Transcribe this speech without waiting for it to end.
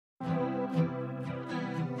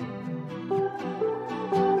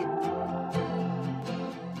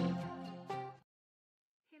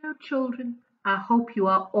children. I hope you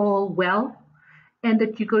are all well and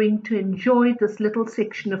that you're going to enjoy this little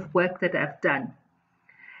section of work that I've done.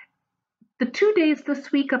 The 2 days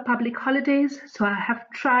this week are public holidays, so I have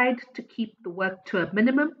tried to keep the work to a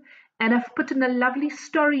minimum, and I've put in a lovely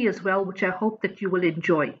story as well, which I hope that you will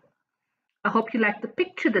enjoy. I hope you like the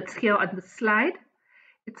picture that's here on the slide.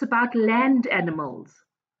 It's about land animals,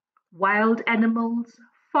 wild animals,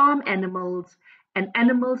 farm animals, and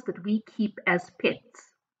animals that we keep as pets.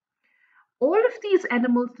 All of these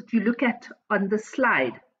animals that you look at on the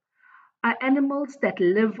slide are animals that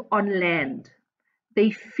live on land. They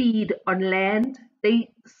feed on land. They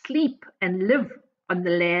sleep and live on the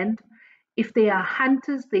land. If they are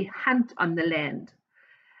hunters, they hunt on the land.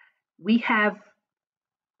 We have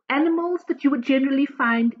animals that you would generally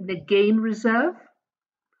find in a game reserve.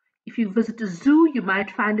 If you visit a zoo, you might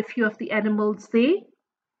find a few of the animals there.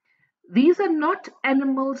 These are not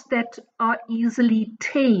animals that are easily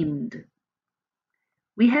tamed.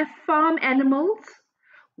 We have farm animals,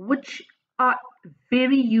 which are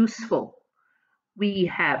very useful.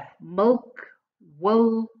 We have milk,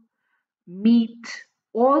 wool, meat,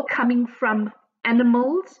 all coming from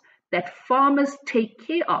animals that farmers take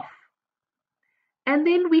care of. And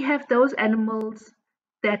then we have those animals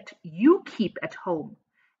that you keep at home,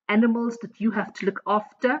 animals that you have to look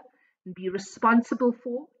after and be responsible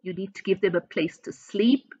for. You need to give them a place to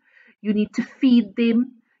sleep. You need to feed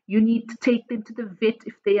them. You need to take them to the vet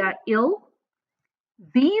if they are ill.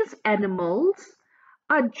 These animals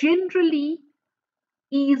are generally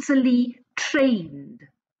easily trained,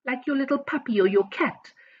 like your little puppy or your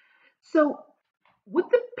cat. So with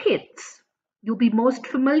the pets, you'll be most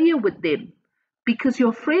familiar with them because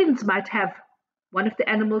your friends might have one of the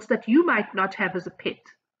animals that you might not have as a pet.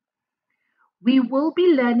 We will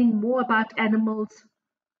be learning more about animals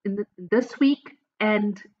in this week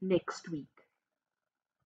and next week.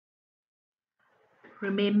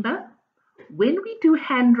 Remember, when we do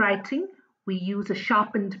handwriting, we use a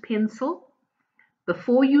sharpened pencil.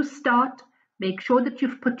 Before you start, make sure that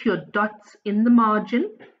you've put your dots in the margin.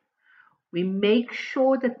 We make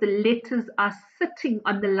sure that the letters are sitting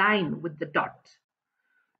on the line with the dot.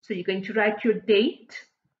 So you're going to write your date.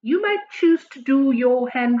 You might choose to do your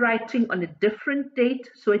handwriting on a different date,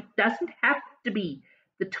 so it doesn't have to be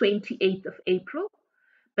the 28th of April,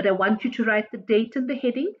 but I want you to write the date in the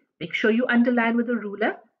heading. Make sure you underline with a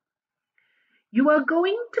ruler. You are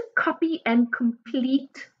going to copy and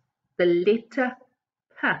complete the letter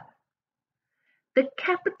P. The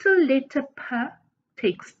capital letter P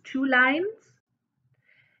takes 2 lines.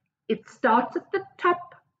 It starts at the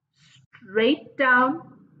top, straight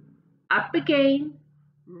down, up again,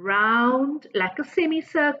 round like a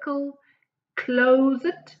semicircle, close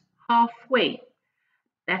it halfway.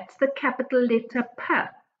 That's the capital letter P.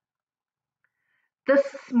 The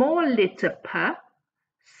small letter P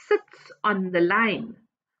sits on the line.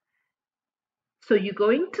 So you're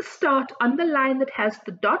going to start on the line that has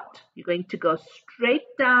the dot. You're going to go straight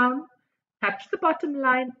down, touch the bottom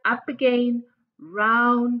line, up again,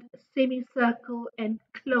 round, a semicircle, and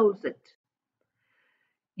close it.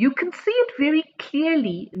 You can see it very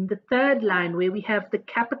clearly in the third line where we have the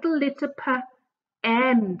capital letter P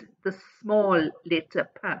and the small letter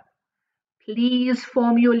P. Please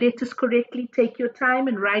form your letters correctly. Take your time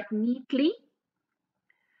and write neatly.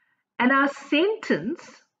 And our sentence,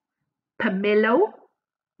 Pomelo,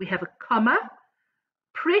 we have a comma.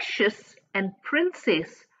 Precious and Princess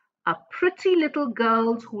are pretty little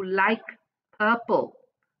girls who like purple.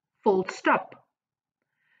 Full stop.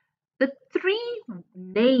 The 3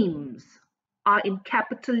 names are in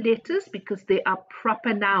capital letters because they are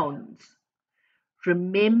proper nouns.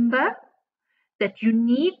 Remember that you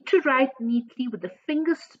need to write neatly with a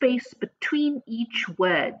finger space between each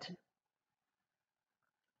word.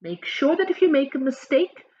 Make sure that if you make a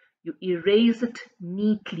mistake, you erase it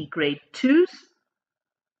neatly, grade 2s.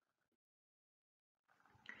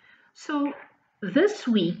 So this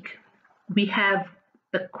week we have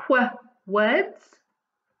the Qu words.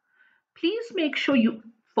 Please make sure you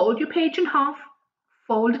fold your page in half,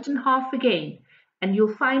 fold it in half again, and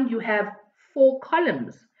you'll find you have 4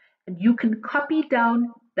 columns, and you can copy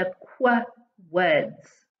down the Qu words.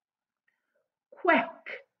 Quack,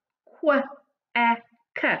 quack,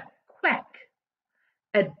 quack.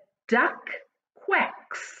 A duck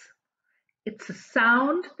quacks. It's a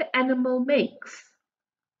sound the animal makes.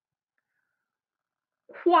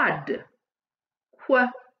 Quad,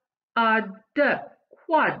 quad,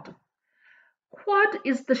 quad. Quad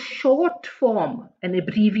is the short form, an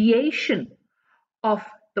abbreviation of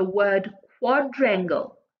the word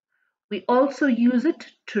quadrangle. We also use it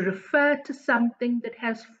to refer to something that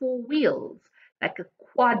has 4 wheels, like a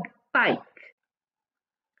bike.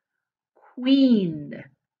 Queen.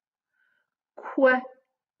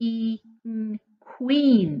 Queen.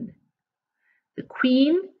 Queen. The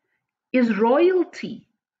queen is royalty.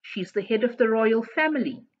 She's the head of the royal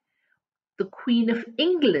family. The Queen of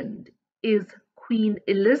England is Queen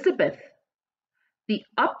Elizabeth. The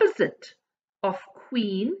opposite of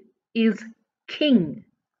queen is king.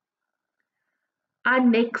 Our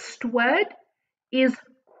next word is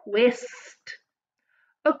quest.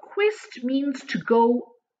 A quest means to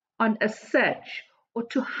go on a search or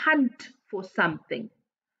to hunt for something.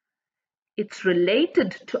 It's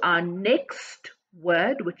related to our next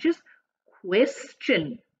word, which is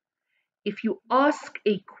question. If you ask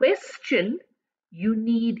a question, you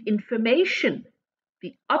need information.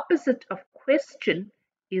 The opposite of question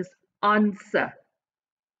is answer.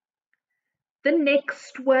 The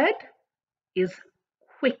next word is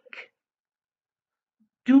quick.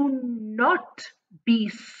 Do not be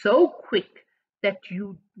so quick that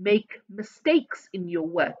you make mistakes in your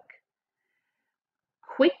work.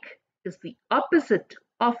 Quick is the opposite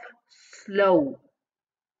of slow.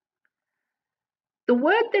 The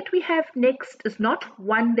word that we have next is not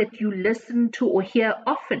one that you listen to or hear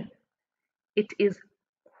often. It is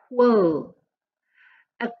quill.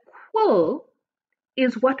 A quill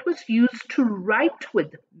is what was used to write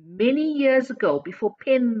with many years ago before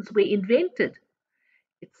pens were invented.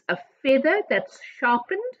 It's a feather that's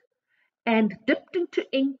sharpened and dipped into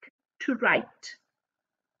ink to write.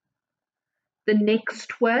 The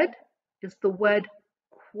next word is the word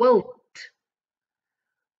quilt.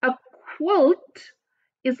 A quilt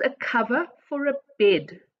is a cover for a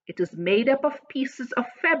bed. It is made up of pieces of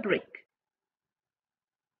fabric.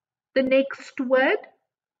 The next word,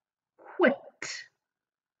 quit.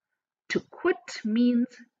 To quit means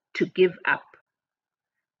to give up.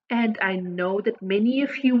 And I know that many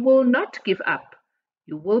of you will not give up.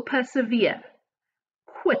 You will persevere.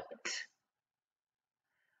 Quit.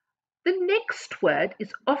 The next word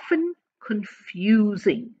is often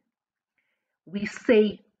confusing. We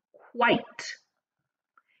say quite.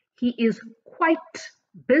 He is quite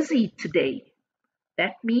busy today.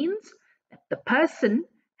 That means that the person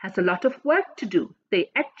has a lot of work to do. They're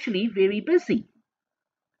actually very busy.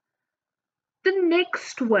 The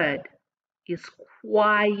next word is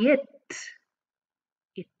quiet.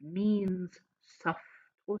 It means soft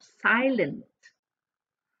or silent.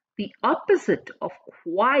 The opposite of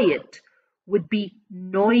quiet would be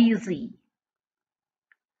noisy.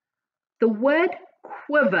 The word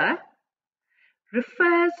quiver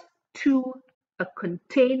refers to a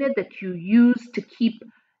container that you use to keep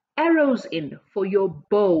arrows in for your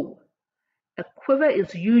bow. A quiver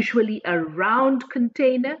is usually a round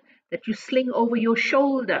container that you sling over your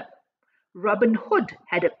shoulder. Robin Hood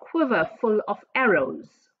had a quiver full of arrows.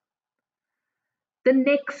 The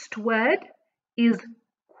next word is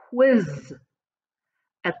quiz.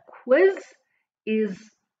 A quiz is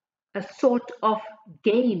a sort of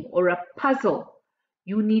game or a puzzle.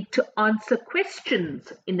 You need to answer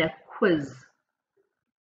questions in a quiz.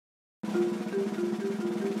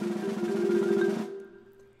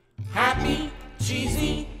 Happy,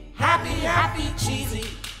 cheesy, happy, happy, cheesy,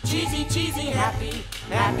 cheesy, cheesy, happy,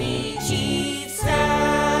 happy, cheese sounds.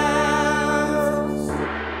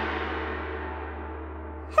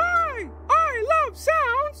 Hi, I love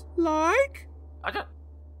sounds like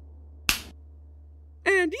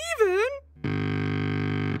and even.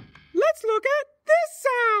 Let's look at this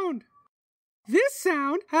sound. This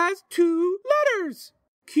sound has two letters,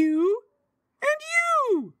 Q and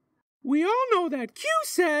U. We all know that Q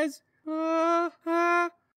says, well, I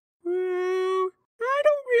don't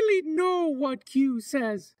really know what Q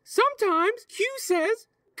says. Sometimes Q says,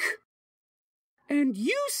 K, and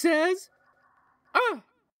U says,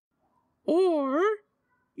 or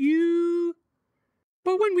U.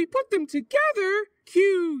 But when we put them together,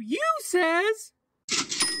 QU says,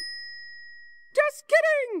 just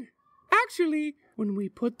kidding! Actually, when we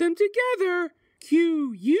put them together,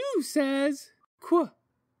 QU says, Qu,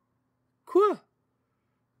 Qu,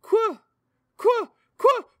 Qu, Qu,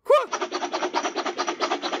 Qu, Qu.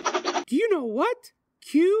 Do you know what?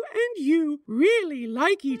 Q and U really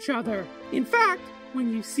like each other. In fact,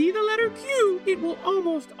 when you see the letter Q, it will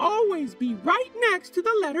almost always be right next to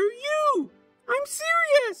the letter U. I'm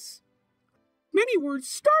serious. Many words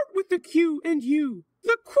start with the Q and U,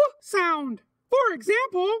 the Qu sound. For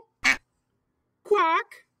example,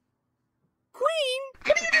 quack, queen,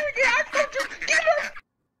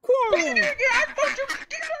 quarrel.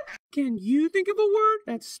 Can you think of a word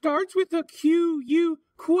that starts with the Q, U,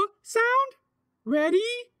 Qu sound? Ready?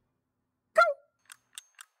 Go!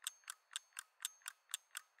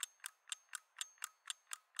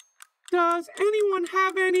 Does anyone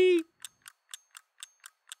have any?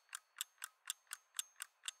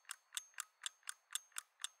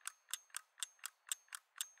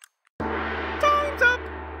 Time's up!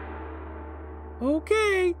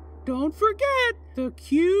 Okay, don't forget the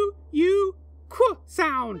Q-U-Q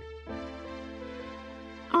sound.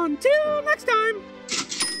 Until next time!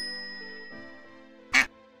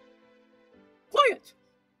 Quiet!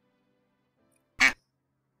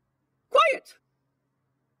 Quiet!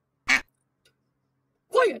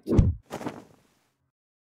 Quiet!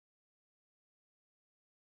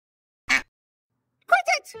 Quit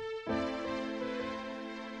it!